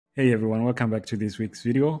Hey everyone, welcome back to this week's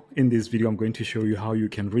video. In this video, I'm going to show you how you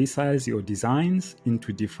can resize your designs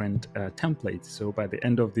into different templates. So by the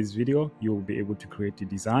end of this video, you'll be able to create a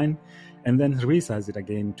design and then resize it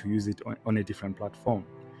again to use it on a different platform.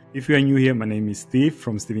 If you are new here, my name is Steve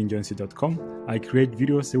from stevenjonesy.com. I create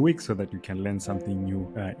videos a week so that you can learn something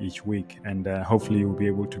new each week, and hopefully you'll be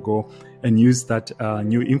able to go and use that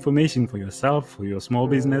new information for yourself, for your small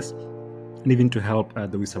business, and even to help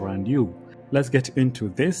those around you. Let's get into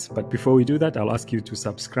this, but before we do that, I'll ask you to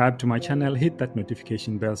subscribe to my channel, hit that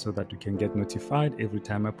notification bell so that you can get notified every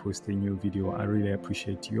time I post a new video. I really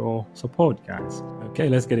appreciate your support, guys. Okay,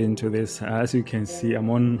 let's get into this. As you can see, I'm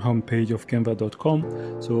on homepage of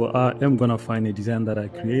canva.com. So I am gonna find a design that I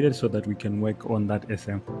created so that we can work on that as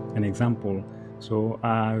an example. So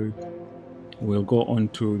we'll go on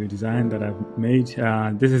to the design that I've made.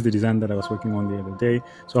 This is the design that I was working on the other day.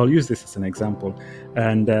 So I'll use this as an example.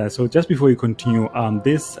 And so just before you continue,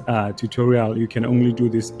 this tutorial, you can only do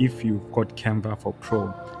this if you've got Canva for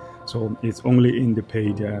Pro. So it's only in the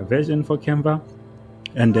paid version for Canva.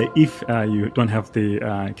 And if you don't have the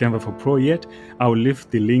Canva for Pro yet, I'll leave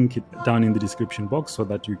the link down in the description box so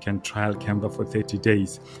that you can trial Canva for 30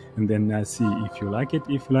 days and then see if you like it.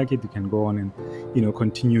 If you like it, you can go on and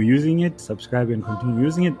continue using it, subscribe and continue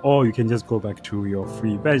using it, or you can just go back to your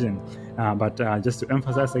free version. But just to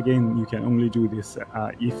emphasize again, you can only do this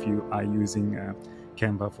if you are using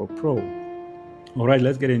Canva for Pro. All right,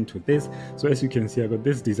 let's get into this. So as you can see, I got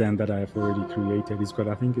this design that I've already created.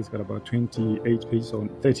 I think it's got about 28 pages or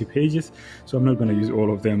 30 pages. So I'm not going to use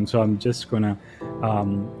all of them. So I'm just going to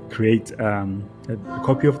create a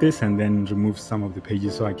copy of this and then remove some of the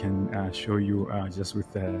pages so I can show you just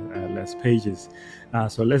with less pages.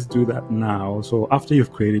 So let's do that now. So after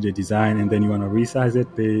you've created a design and then you want to resize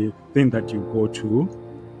it, the thing that you go to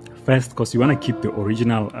first, because you want to keep the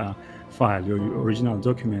original file, your original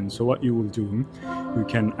document. So what you will do, you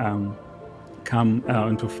can come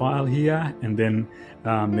into file here and then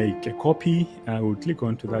make a copy. We'll click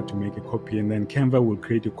onto that to make a copy, and then Canva will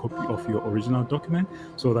create a copy of your original document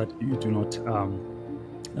so that you do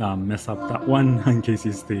not mess up that one in case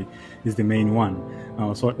it's the main one.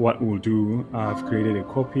 So what we'll do, I've created a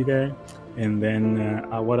copy there, and then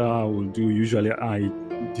what I will do, usually I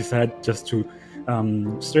decide just to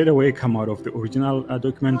straight away come out of the original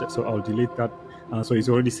document, so I'll delete that. So it's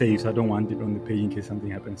already saved, so I don't want it on the page in case something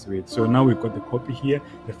happens to it. So now we've got the copy here.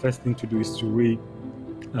 The first thing to do is to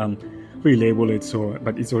relabel it, so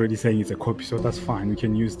but it's already saying it's a copy, so that's fine. We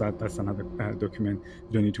can use that. That's another document.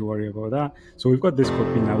 You don't need to worry about that. So we've got this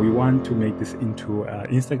copy now. We want to make this into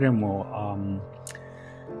Instagram or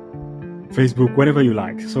Facebook, whatever you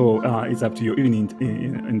like. So it's up to you, even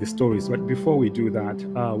in the stories. But before we do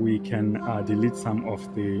that, we can delete some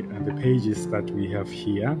of the pages that we have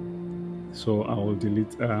here. So I will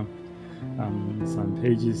delete some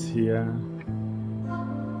pages here.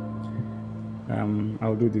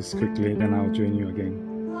 I'll do this quickly, then I'll join you again.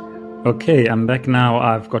 Okay, I'm back now.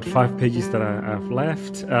 I've got 5 pages that I've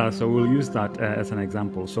left. So we'll use that as an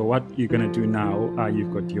example. So what you're going to do now,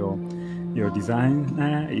 you've got your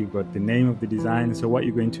design, you've got the name of the design. So what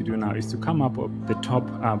you're going to do now is to come up with the top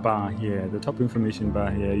bar here, the top information bar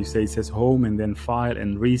here. You say it says home and then file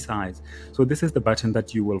and resize. So this is the button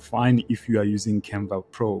that you will find if you are using Canva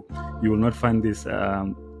Pro. You will not find this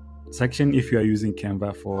section if you are using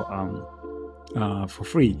Canva for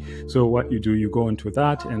free. So what you do, you go into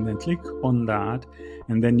that and then click on that,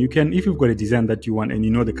 and then you can, if you've got a design that you want and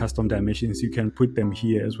you know the custom dimensions, you can put them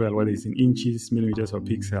here as well, whether it's in inches, millimeters, or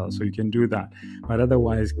pixels. So you can do that. But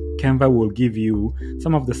otherwise, Canva will give you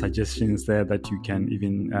some of the suggestions there that you can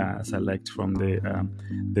even select from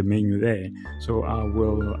the menu there. So I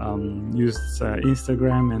will use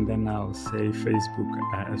Instagram, and then I'll say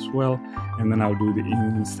Facebook as well, and then I'll do the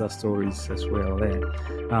Insta stories as well there.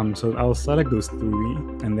 So I'll select those 3,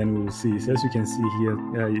 and then we'll see. So as you can see here,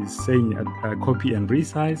 it's saying copy and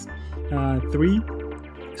resize 3.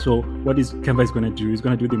 So what Canva is going to do is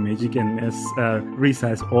going to do the magic and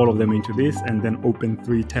resize all of them into this, and then open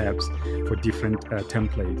 3 tabs for different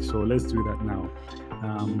templates. So let's do that now.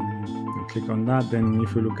 Click on that. Then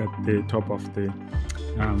if you look at the top of the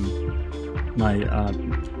my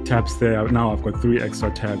tabs there, now I've got 3 extra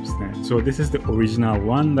tabs there. So this is the original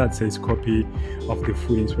one that says copy of the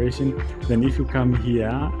full inspiration. Then if you come here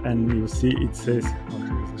and you see it says,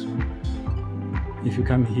 this one. If you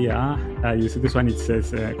come here, you see this one, it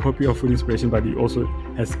says copy of full inspiration, but it also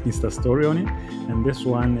has Insta story on it. And this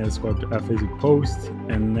one has got a Facebook post,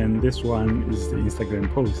 and then this one is the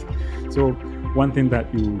Instagram post. So one thing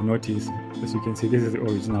that you notice, as you can see, this is the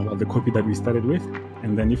original, the copy that we started with.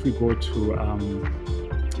 And then if we go to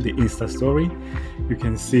the Insta story, you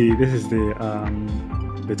can see this is the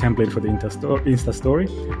template for the Insta story,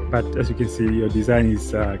 but as you can see, your design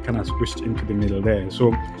is kind of squished into the middle there.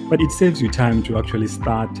 So, but it saves you time to actually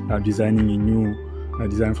start designing a new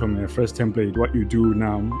design from a first template. What you do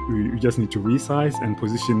now, you just need to resize and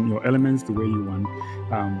position your elements the way you want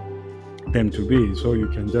them to be. So you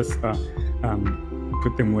can just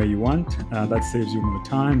put them where you want. That saves you more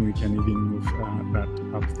time. You can even move that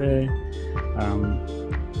up there,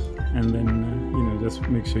 and then you know, just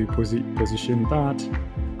make sure you position that,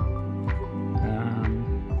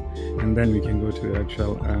 and then we can go to the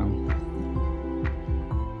actual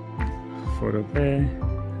photo there.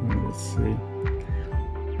 And let's see.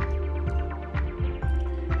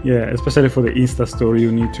 Yeah, especially for the Insta story,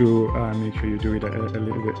 you need to make sure you do it a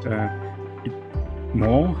little bit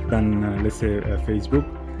more than let's say Facebook.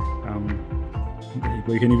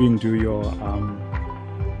 But you can even do your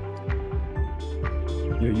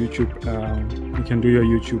YouTube. You can do your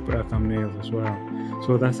YouTube thumbnails as well.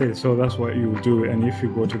 So that's it. So that's what you will do. And if you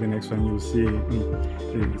go to the next one, you'll see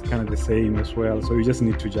it's kind of the same as well. So you just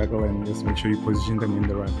need to juggle and just make sure you position them in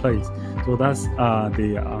the right place. So that's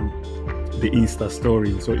the Insta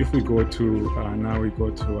story. So if we go to now we go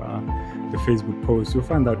to the Facebook post, you'll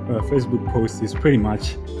find that Facebook post is pretty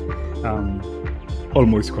much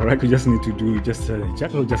almost correct. You just need to do just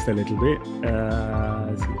juggle just a little bit,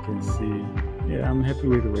 as you can see. Yeah, I'm happy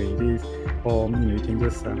with the way it is. Or you know, you can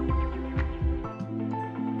just bring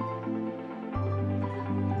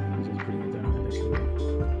it down a little bit,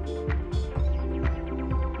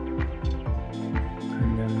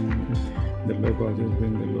 and then the logo, I'll just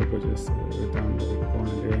bring the logo just down to the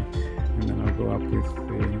corner there, and then I'll go up with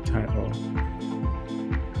the title.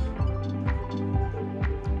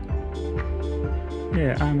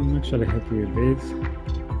 Yeah, I'm actually happy with this.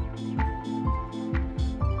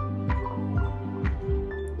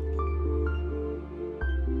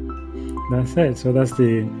 That's it. So this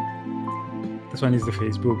one is the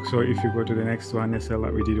Facebook. So if you go to the next one as well,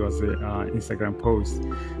 like we did was the Instagram post.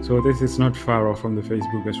 So this is not far off from the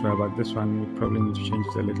Facebook as well, but this one we probably need to change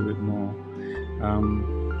it a little bit more,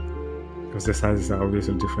 because the sizes are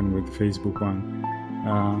obviously different with the Facebook one.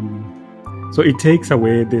 So it takes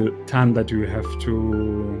away the time that you have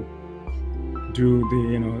to do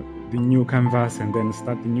the new canvas and then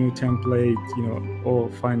start the new template, or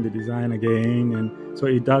find the design again. And so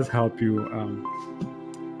it does help you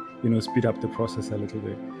speed up the process a little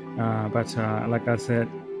bit. But like I said,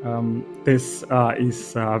 this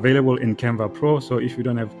is available in Canva Pro. So if you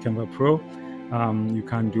don't have Canva Pro, you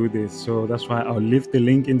can't do this. So that's why I'll leave the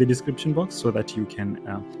link in the description box so that you can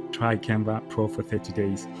try Canva Pro for 30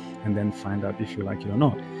 days and then find out if you like it or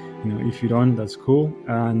not. If you don't, that's cool.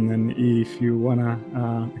 And then if you wanna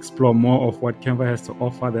explore more of what Canva has to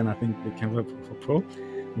offer, then I think the Canva Pro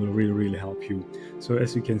will really help you. So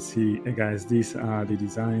as you can see, guys, these are the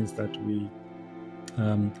designs that we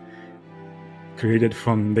created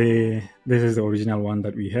from there. This is the original one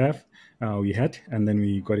that we had, and then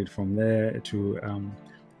we got it from there to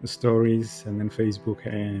the stories, and then Facebook,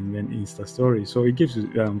 and then Insta stories. So it gives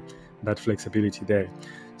you that flexibility there.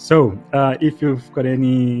 So if you've got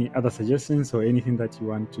any other suggestions or anything that you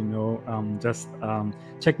want to know, just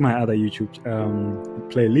check my other YouTube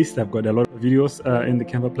playlist. I've got a lot of videos in the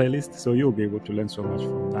Canva playlist, so you'll be able to learn so much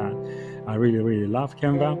from that. I really love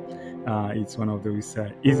Canva. It's one of those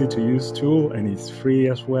easy to use tool, and it's free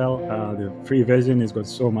as well. The free version has got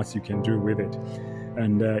so much you can do with it.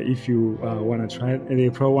 And if you want to try the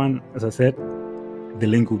Pro one, as I said, the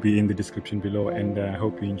link will be in the description below, and I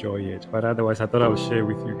hope you enjoy it. But otherwise, I thought I would share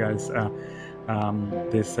with you guys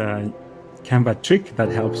this Canva trick that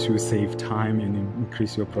helps you save time and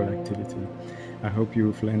increase your productivity. I hope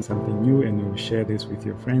you've learned something new, and you'll share this with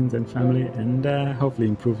your friends and family, and hopefully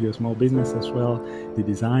improve your small business as well, the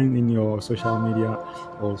design in your social media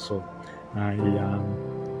also.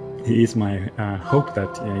 It is my hope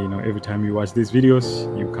that every time you watch these videos,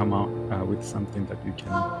 you come out with something that you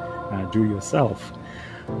can do yourself.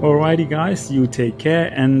 Alrighty guys, you take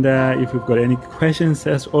care, and if you've got any questions,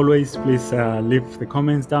 as always, please leave the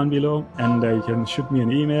comments down below, and you can shoot me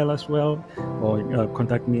an email as well, or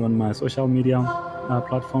contact me on my social media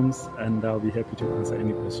platforms, and I'll be happy to answer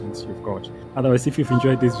any questions you've got. Otherwise, if you've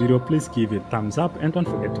enjoyed this video, please give it a thumbs up, and don't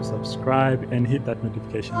forget to subscribe and hit that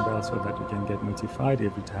notification bell so that you can get notified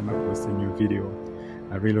every time I post a new video.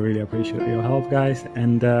 I really appreciate your help, guys,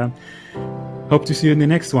 and hope to see you in the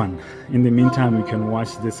next one. In the meantime, you can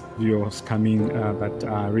watch these videos coming that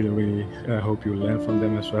I really hope you learn from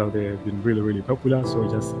them as well. They've been really popular, so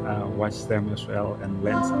just watch them as well and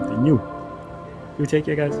learn something new. You take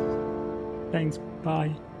care, guys. Thanks.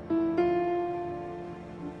 Bye.